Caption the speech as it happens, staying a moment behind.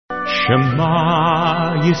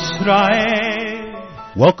Shema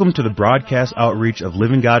Yisrael. Welcome to the broadcast outreach of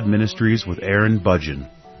Living God Ministries with Aaron Budgeon.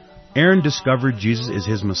 Aaron discovered Jesus is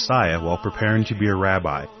his Messiah while preparing to be a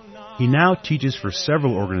rabbi. He now teaches for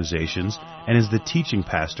several organizations and is the teaching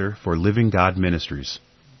pastor for Living God Ministries.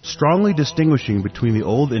 Strongly distinguishing between the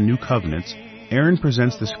Old and New Covenants, Aaron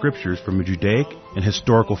presents the Scriptures from a Judaic and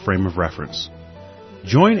historical frame of reference.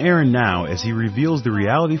 Join Aaron now as he reveals the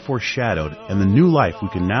reality foreshadowed and the new life we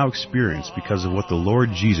can now experience because of what the Lord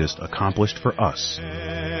Jesus accomplished for us.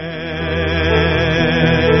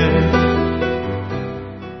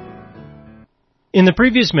 In the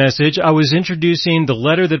previous message, I was introducing the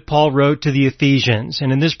letter that Paul wrote to the Ephesians.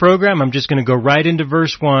 And in this program, I'm just going to go right into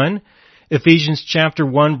verse 1. Ephesians chapter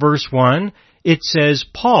 1, verse 1. It says,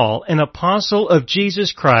 Paul, an apostle of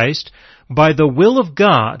Jesus Christ, by the will of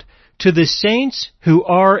God, to the saints who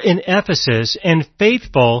are in Ephesus and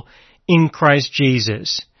faithful in Christ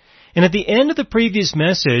Jesus. And at the end of the previous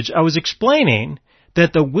message, I was explaining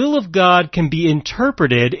that the will of God can be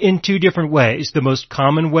interpreted in two different ways. The most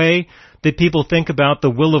common way that people think about the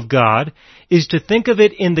will of God is to think of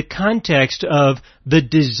it in the context of the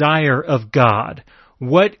desire of God,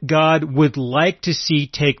 what God would like to see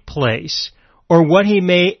take place, or what He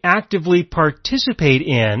may actively participate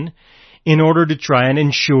in order to try and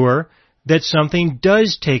ensure that something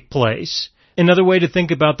does take place. Another way to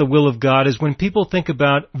think about the will of God is when people think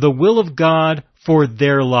about the will of God for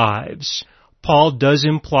their lives. Paul does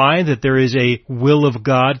imply that there is a will of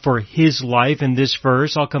God for his life in this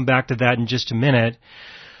verse. I'll come back to that in just a minute.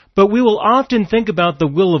 But we will often think about the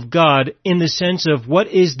will of God in the sense of what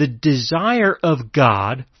is the desire of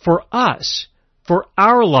God for us, for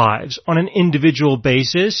our lives on an individual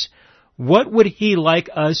basis. What would He like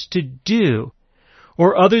us to do?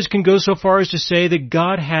 Or others can go so far as to say that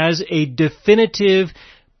God has a definitive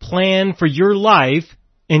plan for your life,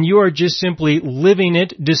 and you are just simply living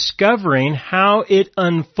it, discovering how it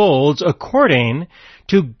unfolds according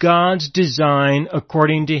to God's design,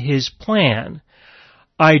 according to His plan.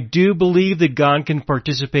 I do believe that God can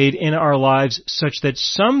participate in our lives such that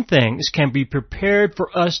some things can be prepared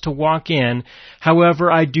for us to walk in.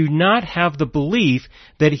 However, I do not have the belief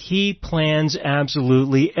that He plans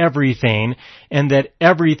absolutely everything and that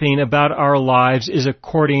everything about our lives is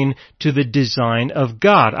according to the design of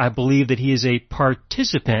God. I believe that He is a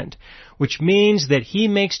participant, which means that He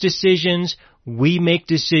makes decisions, we make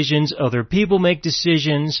decisions, other people make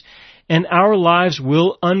decisions, and our lives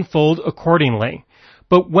will unfold accordingly.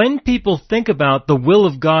 But when people think about the will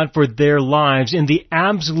of God for their lives in the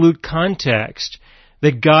absolute context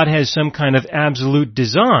that God has some kind of absolute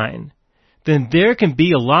design, then there can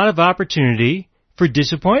be a lot of opportunity for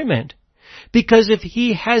disappointment. Because if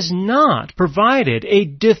He has not provided a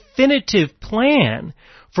definitive plan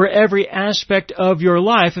for every aspect of your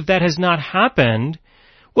life, if that has not happened,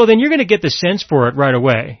 well, then you're going to get the sense for it right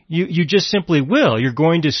away. You just simply will. You're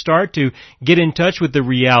going to start to get in touch with the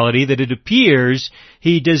reality that it appears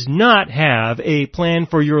He does not have a plan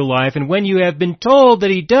for your life. And when you have been told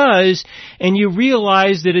that He does, and you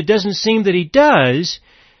realize that it doesn't seem that He does,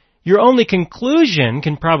 your only conclusion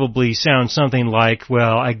can probably sound something like,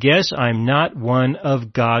 well, I guess I'm not one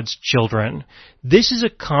of God's children. This is a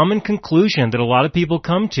common conclusion that a lot of people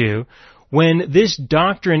come to when this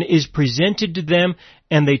doctrine is presented to them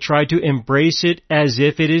and they try to embrace it as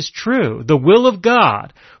if it is true. The will of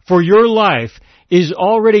God for your life is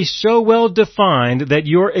already so well defined that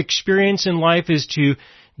your experience in life is to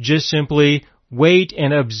just simply wait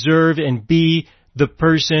and observe and be the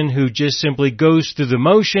person who just simply goes through the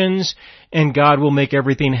motions, and God will make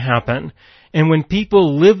everything happen. And when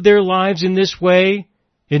people live their lives in this way,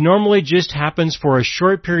 it normally just happens for a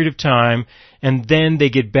short period of time, and then they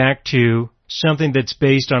get back to something that's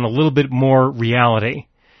based on a little bit more reality.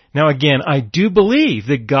 Now again, I do believe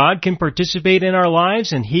that God can participate in our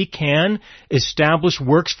lives, and He can establish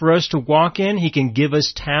works for us to walk in. He can give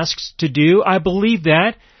us tasks to do. I believe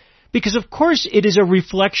that because of course it is a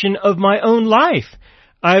reflection of my own life.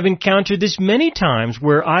 I have encountered this many times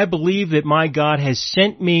where I believe that my God has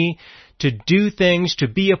sent me to do things, to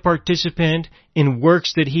be a participant in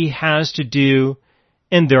works that He has to do.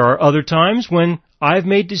 And there are other times when I've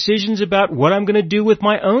made decisions about what I'm going to do with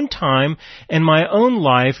my own time and my own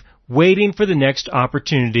life, waiting for the next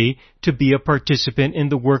opportunity to be a participant in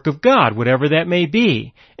the work of God, whatever that may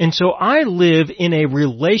be. And so I live in a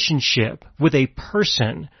relationship with a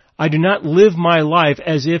person. I do not live my life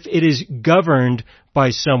as if it is governed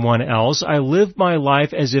by someone else. I live my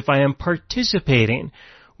life as if I am participating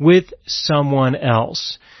with someone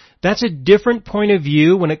else. That's a different point of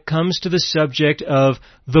view when it comes to the subject of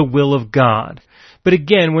the will of God. But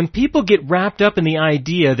again, when people get wrapped up in the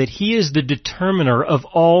idea that He is the determiner of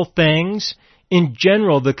all things, in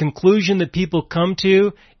general, the conclusion that people come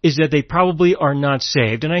to is that they probably are not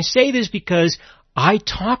saved. And I say this because I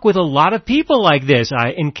talk with a lot of people like this.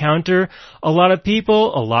 I encounter a lot of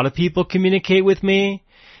people communicate with me,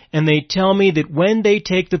 and they tell me that when they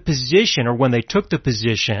take the position, or when they took the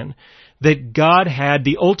position, that God had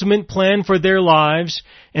the ultimate plan for their lives,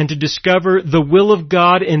 and to discover the will of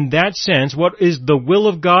God in that sense, what is the will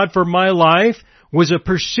of God for my life, was a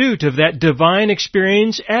pursuit of that divine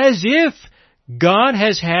experience, as if God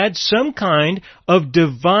has had some kind of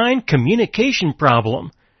divine communication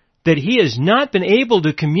problem, that He has not been able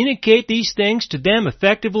to communicate these things to them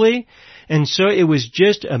effectively, and so it was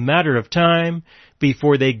just a matter of time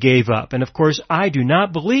before they gave up. And of course, I do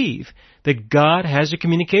not believe that God has a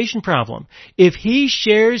communication problem. If He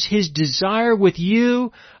shares His desire with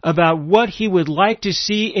you about what He would like to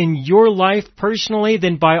see in your life personally,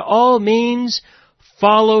 then by all means,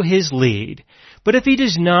 follow His lead. But if He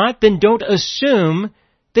does not, then don't assume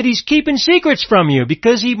that He's keeping secrets from you,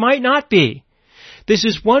 because He might not be. This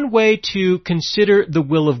is one way to consider the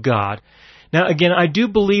will of God. Now again, I do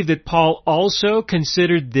believe that Paul also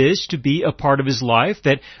considered this to be a part of his life,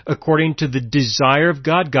 that according to the desire of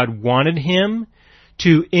God, God wanted him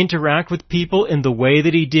to interact with people in the way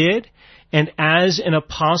that he did. And as an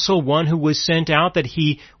apostle, one who was sent out, that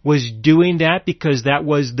he was doing that because that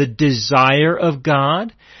was the desire of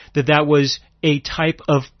God, that was a type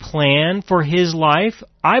of plan for his life.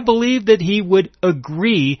 I believe that he would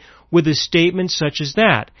agree with a statement such as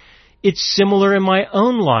that. It's similar in my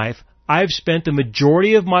own life. I've spent the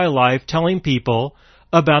majority of my life telling people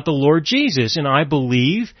about the Lord Jesus, and I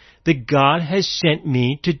believe that God has sent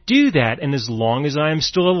me to do that. And as long as I am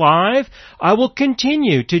still alive, I will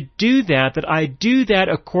continue to do that I do that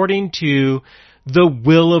according to the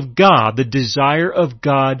will of God, the desire of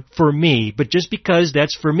God for me. But just because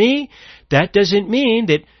that's for me, that doesn't mean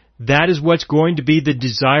that that is what's going to be the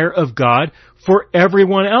desire of God for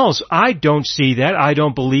everyone else. I don't see that. I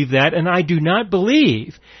don't believe that. And I do not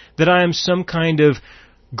believe that I am some kind of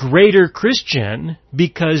greater Christian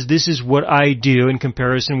because this is what I do in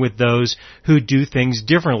comparison with those who do things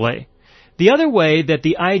differently. The other way that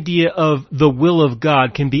the idea of the will of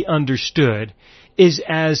God can be understood is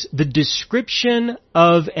as the description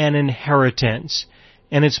of an inheritance.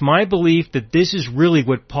 And it's my belief that this is really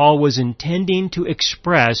what Paul was intending to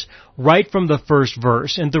express right from the first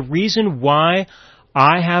verse. And the reason why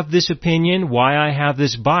I have this opinion, why I have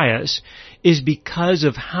this bias, is because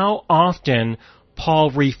of how often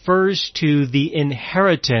Paul refers to the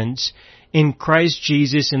inheritance in Christ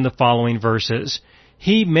Jesus in the following verses.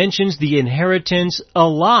 He mentions the inheritance a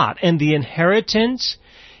lot, and the inheritance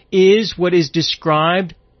is what is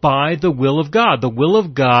described by the will of God. The will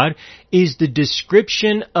of God is the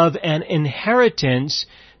description of an inheritance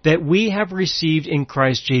that we have received in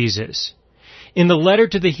Christ Jesus. In the letter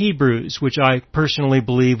to the Hebrews, which I personally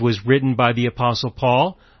believe was written by the Apostle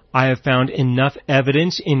Paul, I have found enough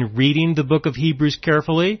evidence in reading the book of Hebrews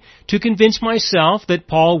carefully to convince myself that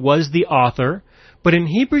Paul was the author. But in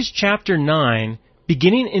Hebrews chapter 9,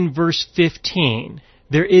 beginning in verse 15,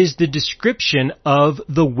 there is the description of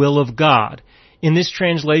the will of God. In this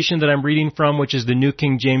translation that I'm reading from, which is the New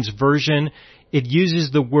King James Version, it uses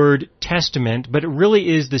the word testament, but it really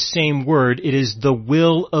is the same word. It is the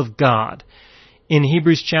will of God. In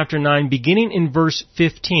Hebrews chapter 9, beginning in verse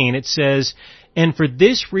 15, it says, "And for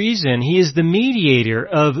this reason he is the mediator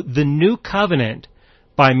of the new covenant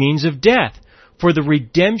by means of death, for the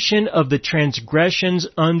redemption of the transgressions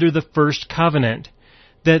under the first covenant,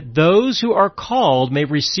 that those who are called may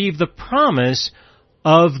receive the promise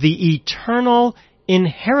of the eternal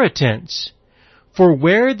inheritance. For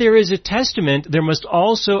where there is a testament, there must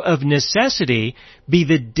also of necessity be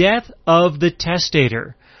the death of the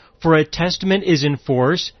testator. For a testament is in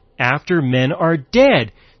force after men are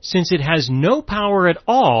dead, since it has no power at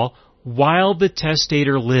all while the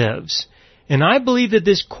testator lives." And I believe that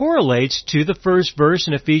this correlates to the first verse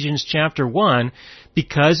in Ephesians chapter 1,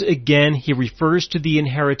 because again, he refers to the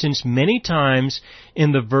inheritance many times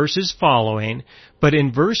in the verses following. But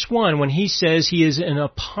in verse 1, when he says he is an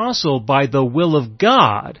apostle by the will of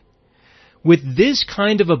God, with this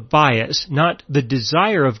kind of a bias, not the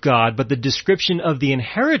desire of God, but the description of the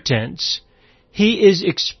inheritance, he is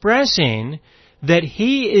expressing that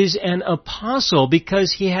he is an apostle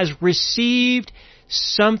because he has received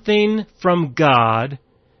something from God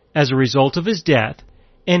as a result of his death,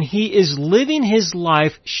 and he is living his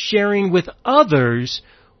life sharing with others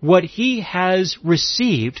what he has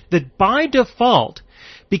received, that by default,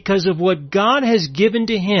 because of what God has given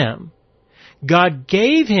to him, God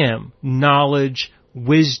gave him knowledge,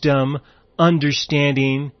 wisdom,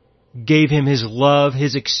 understanding, gave him his love,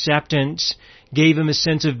 his acceptance, gave him a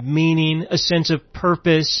sense of meaning, a sense of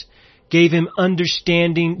purpose, gave him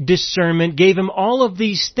understanding, discernment, gave him all of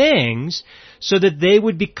these things so that they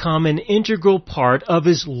would become an integral part of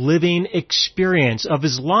his living experience, of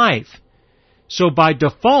his life. So by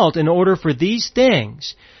default, in order for these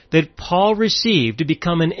things that Paul received to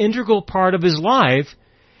become an integral part of his life,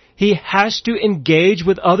 he has to engage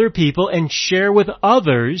with other people and share with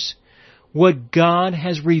others what God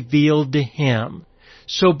has revealed to him.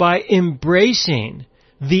 So by embracing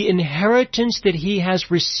the inheritance that he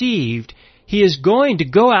has received, he is going to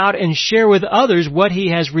go out and share with others what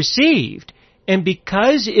he has received. And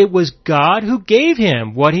because it was God who gave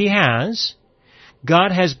him what he has,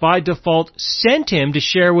 God has by default sent him to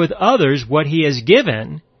share with others what he has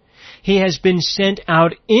given. He has been sent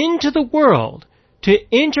out into the world to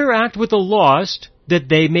interact with the lost that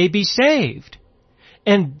they may be saved.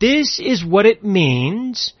 And this is what it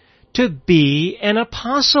means to be an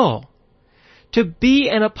apostle. To be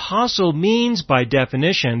an apostle means, by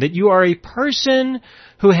definition, that you are a person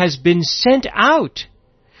who has been sent out.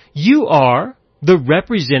 You are the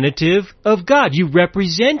representative of God. You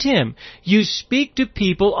represent Him. You speak to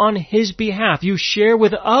people on His behalf. You share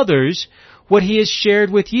with others what He has shared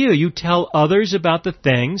with you. You tell others about the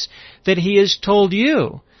things that He has told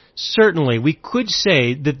you. Certainly, we could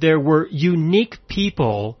say that there were unique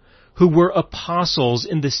people who were apostles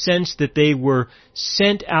in the sense that they were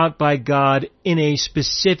sent out by God in a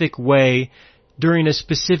specific way during a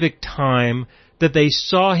specific time, that they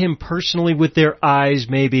saw Him personally with their eyes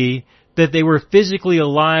maybe, that they were physically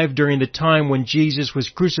alive during the time when Jesus was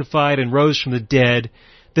crucified and rose from the dead,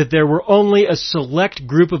 that there were only a select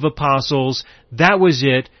group of apostles. That was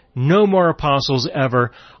it. No more apostles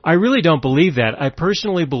ever. I really don't believe that. I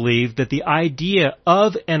personally believe that the idea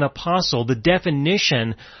of an apostle, the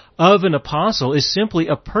definition of an apostle, is simply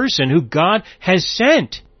a person who God has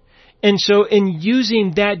sent. And so in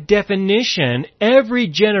using that definition, every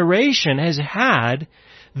generation has had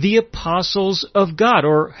the apostles of God,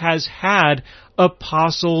 or has had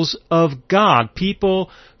apostles of God, people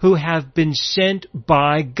who have been sent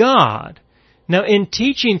by God. Now, in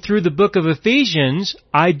teaching through the book of Ephesians,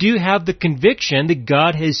 I do have the conviction that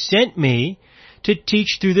God has sent me to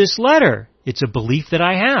teach through this letter. It's a belief that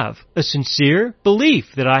I have, a sincere belief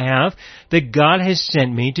that I have, that God has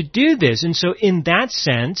sent me to do this. And so in that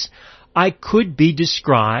sense, I could be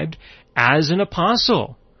described as an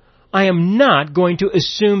apostle. I am not going to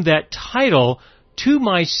assume that title to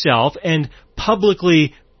myself and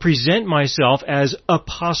publicly present myself as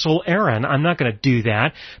Apostle Aaron. I'm not going to do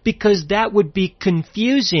that, because that would be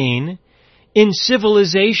confusing in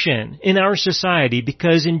civilization, in our society,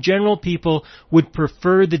 because in general people would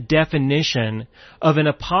prefer the definition of an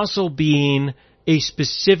apostle being a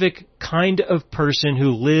specific kind of person who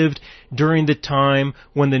lived during the time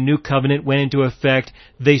when the new covenant went into effect.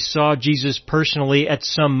 They saw Jesus personally at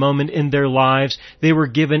some moment in their lives. They were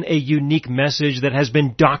given a unique message that has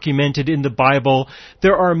been documented in the Bible.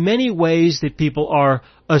 There are many ways that people are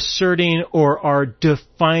asserting or are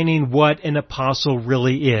defining what an apostle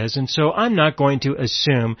really is. And so I'm not going to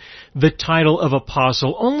assume the title of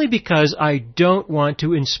apostle, only because I don't want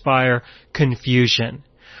to inspire confusion.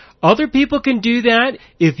 Other people can do that.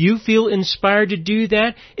 If you feel inspired to do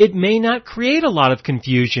that, it may not create a lot of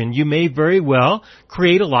confusion. You may very well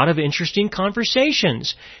create a lot of interesting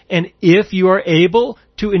conversations. And if you are able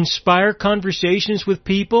to inspire conversations with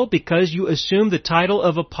people because you assume the title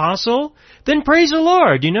of apostle, then praise the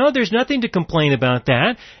Lord. You know, there's nothing to complain about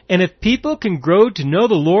that. And if people can grow to know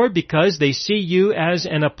the Lord because they see you as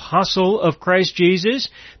an apostle of Christ Jesus,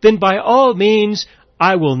 then by all means,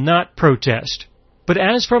 I will not protest. But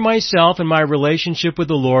as for myself and my relationship with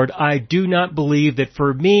the Lord, I do not believe that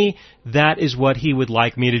for me, that is what He would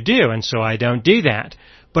like me to do, and so I don't do that.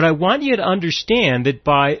 But I want you to understand that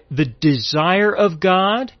by the desire of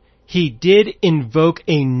God, He did invoke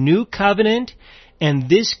a new covenant, and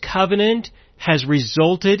this covenant has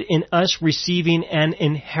resulted in us receiving an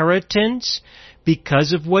inheritance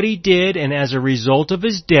because of what He did and as a result of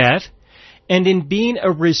His death. And in being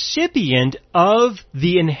a recipient of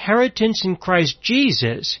the inheritance in Christ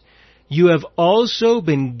Jesus, you have also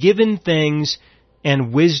been given things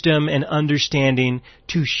and wisdom and understanding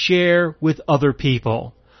to share with other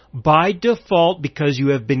people. By default, because you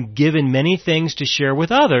have been given many things to share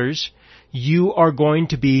with others, you are going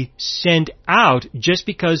to be sent out just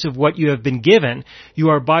because of what you have been given. You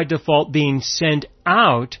are by default being sent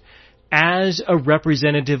out as a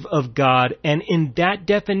representative of God. And in that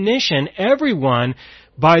definition, everyone,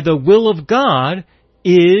 by the will of God,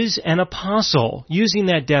 is an apostle, using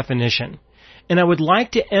that definition. And I would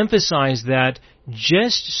like to emphasize that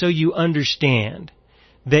just so you understand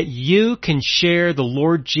that you can share the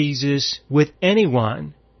Lord Jesus with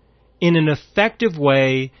anyone in an effective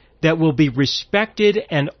way that will be respected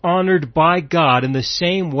and honored by God in the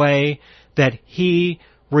same way that He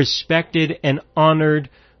respected and honored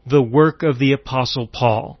the work of the Apostle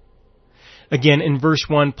Paul. Again, in verse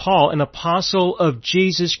 1, Paul, an apostle of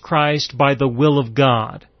Jesus Christ by the will of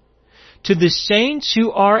God, to the saints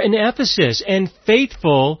who are in Ephesus and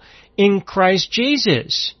faithful in Christ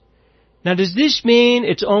Jesus. Now, does this mean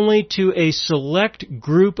it's only to a select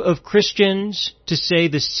group of Christians to say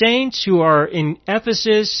the saints who are in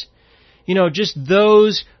Ephesus, just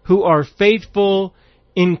those who are faithful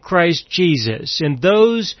in Christ Jesus, and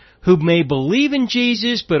those who may believe in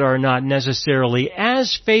Jesus but are not necessarily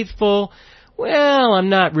as faithful? Well, I'm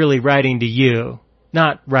not really writing to you.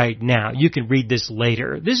 Not right now. You can read this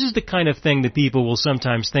later. This is the kind of thing that people will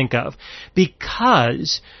sometimes think of,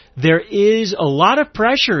 because there is a lot of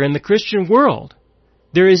pressure in the Christian world.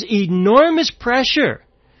 There is enormous pressure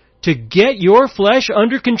to get your flesh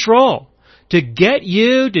under control, to get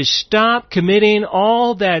you to stop committing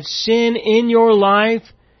all that sin in your life,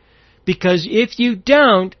 because if you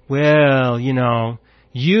don't, well,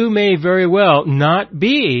 you may very well not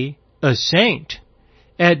be a saint.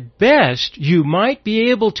 At best, you might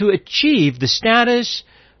be able to achieve the status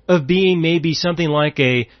of being maybe something like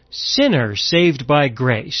a sinner saved by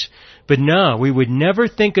grace. But no, we would never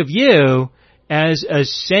think of you as a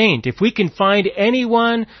saint. If we can find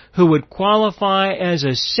anyone who would qualify as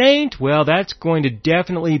a saint, well, that's going to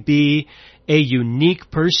definitely be a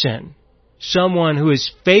unique person. Someone who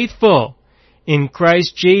is faithful in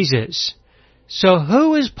Christ Jesus. So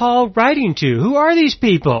who is Paul writing to? Who are these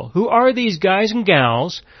people? Who are these guys and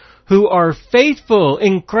gals who are faithful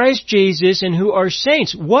in Christ Jesus and who are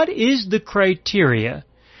saints? What is the criteria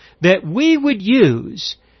that we would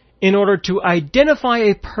use in order to identify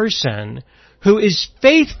a person who is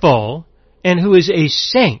faithful and who is a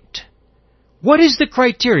saint? What is the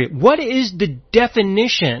criteria? What is the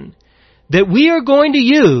definition that we are going to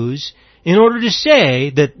use in order to say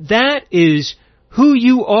that that is who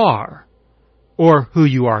you are? Or who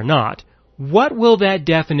you are not? What will that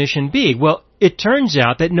definition be? Well, it turns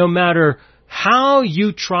out that no matter how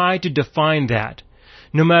you try to define that,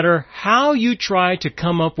 no matter how you try to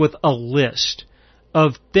come up with a list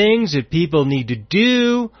of things that people need to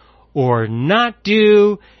do or not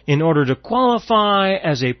do in order to qualify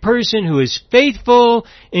as a person who is faithful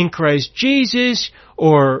in Christ Jesus,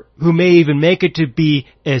 or who may even make it to be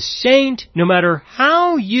a saint, no matter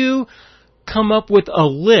how you come up with a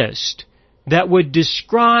list that would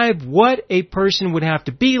describe what a person would have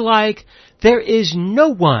to be like, there is no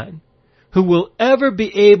one who will ever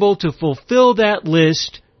be able to fulfill that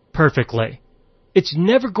list perfectly. It's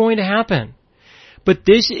never going to happen. But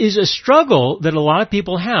this is a struggle that a lot of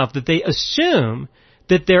people have, that they assume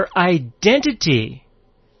that their identity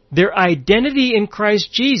in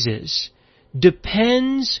Christ Jesus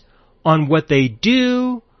depends on what they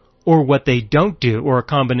do or what they don't do, or a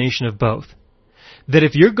combination of both. That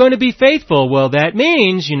if you're going to be faithful, well, that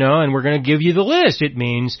means, and we're going to give you the list. It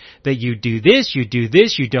means that you do this, you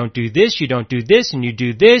don't do this, you don't do this, and you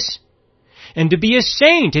do this. And to be a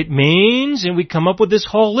saint, it means, and we come up with this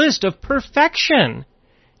whole list of perfection.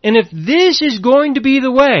 And if this is going to be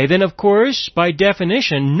the way, then of course, by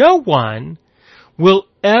definition, no one will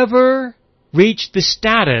ever reach the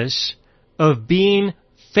status of being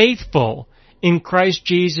faithful in Christ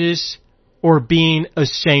Jesus or being a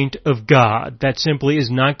saint of God. That simply is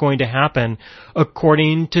not going to happen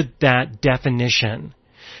according to that definition.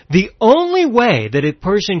 The only way that a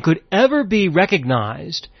person could ever be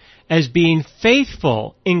recognized as being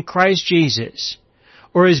faithful in Christ Jesus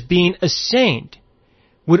or as being a saint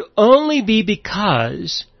would only be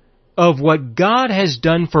because of what God has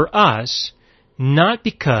done for us, not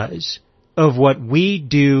because of what we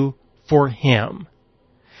do for Him.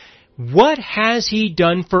 What has He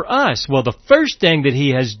done for us? Well, the first thing that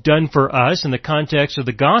He has done for us in the context of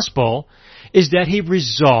the gospel is that He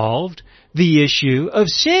resolved the issue of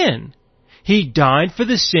sin. He died for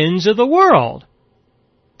the sins of the world.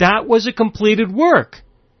 That was a completed work.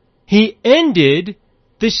 He ended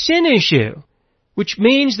the sin issue, which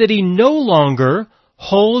means that He no longer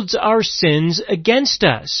holds our sins against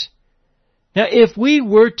us. Now, if we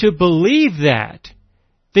were to believe that,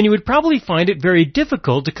 then you would probably find it very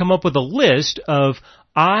difficult to come up with a list of,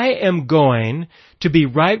 I am going to be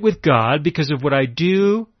right with God because of what I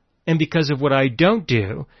do and because of what I don't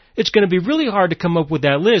do, it's going to be really hard to come up with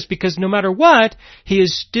that list, because no matter what, He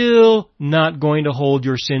is still not going to hold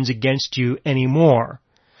your sins against you anymore.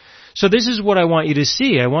 So this is what I want you to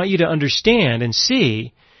see. I want you to understand and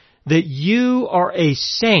see that you are a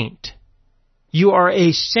saint. You are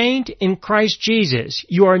a saint in Christ Jesus.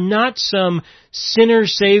 You are not some sinner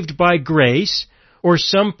saved by grace or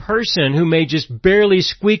some person who may just barely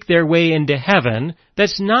squeak their way into heaven.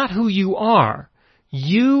 That's not who you are.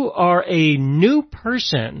 You are a new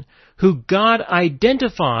person who God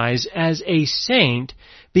identifies as a saint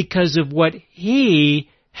because of what He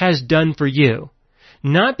has done for you,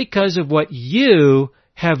 not because of what you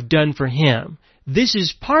have done for Him. This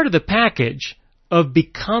is part of the package of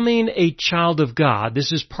becoming a child of God.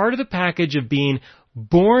 This is part of the package of being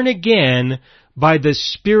born again by the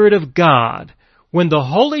Spirit of God. When the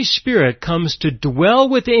Holy Spirit comes to dwell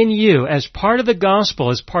within you as part of the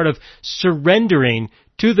gospel, as part of surrendering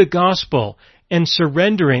to the gospel and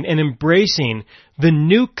surrendering and embracing the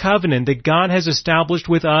new covenant that God has established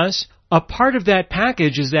with us, a part of that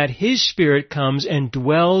package is that His Spirit comes and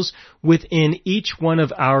dwells within each one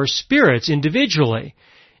of our spirits individually.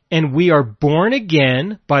 And we are born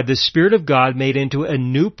again by the Spirit of God, made into a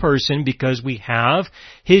new person because we have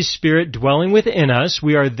His Spirit dwelling within us.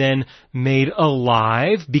 We are then made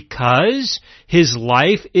alive because His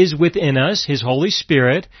life is within us, His Holy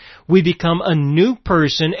Spirit. We become a new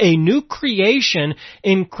person, a new creation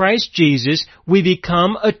in Christ Jesus. We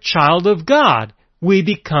become a child of God. We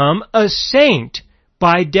become a saint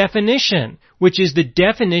by definition, which is the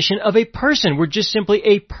definition of a person. We're just simply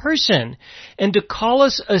a person. And to call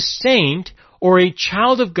us a saint or a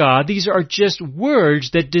child of God, these are just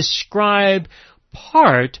words that describe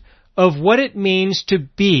part of what it means to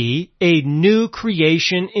be a new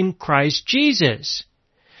creation in Christ Jesus.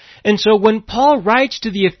 And so when Paul writes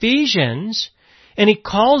to the Ephesians and he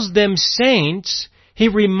calls them saints, he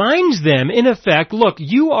reminds them, in effect, look,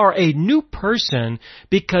 you are a new person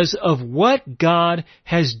because of what God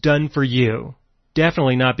has done for you.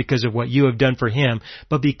 Definitely not because of what you have done for Him,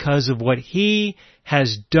 but because of what He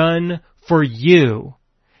has done for you.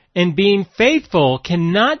 And being faithful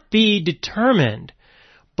cannot be determined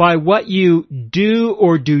by what you do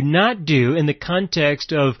or do not do in the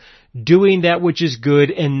context of doing that which is good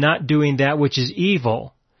and not doing that which is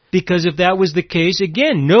evil. Because if that was the case,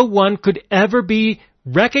 again, no one could ever be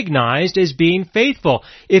recognized as being faithful.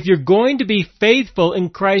 If you're going to be faithful in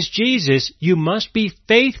Christ Jesus, you must be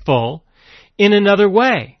faithful in another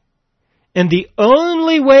way. And the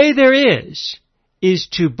only way there is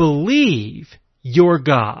to believe your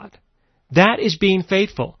God. That is being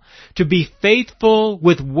faithful. To be faithful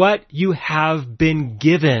with what you have been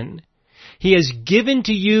given. He has given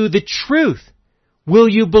to you the truth. Will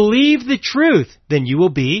you believe the truth? Then you will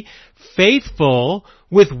be faithful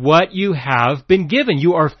with what you have been given.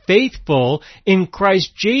 You are faithful in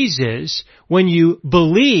Christ Jesus when you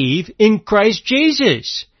believe in Christ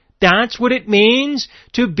Jesus. That's what it means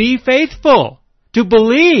to be faithful, to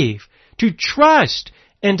believe, to trust,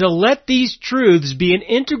 and to let these truths be an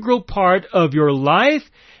integral part of your life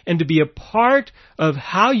and to be a part of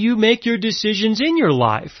how you make your decisions in your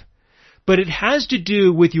life. But it has to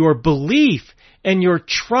do with your belief and your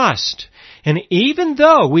trust. And even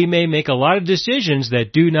though we may make a lot of decisions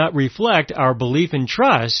that do not reflect our belief and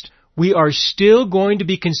trust, we are still going to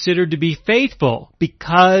be considered to be faithful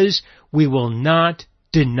because we will not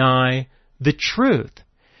deny the truth.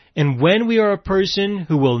 And when we are a person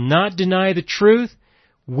who will not deny the truth,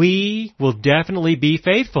 we will definitely be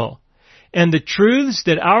faithful. And the truths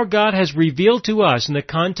that our God has revealed to us in the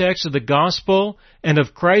context of the gospel and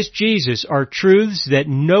of Christ Jesus are truths that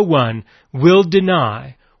no one will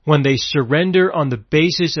deny when they surrender on the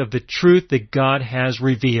basis of the truth that God has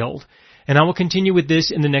revealed. And I will continue with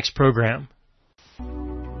this in the next program.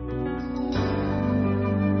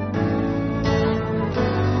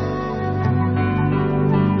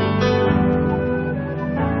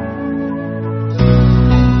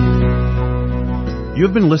 You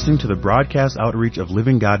have been listening to the broadcast outreach of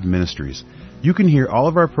Living God Ministries. You can hear all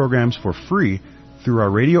of our programs for free through our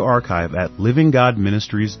radio archive at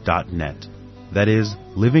livinggodministries.net. That is,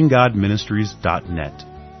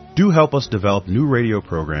 livinggodministries.net. Do help us develop new radio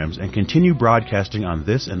programs and continue broadcasting on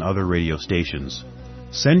this and other radio stations.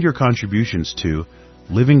 Send your contributions to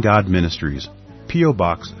Living God Ministries, P.O.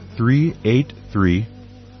 Box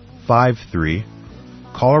 38353,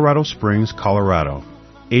 Colorado Springs, Colorado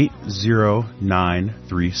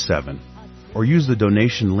 80937, or use the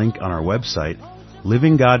donation link on our website,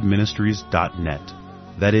 livinggodministries.net.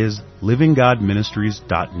 That is,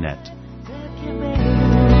 livinggodministries.net.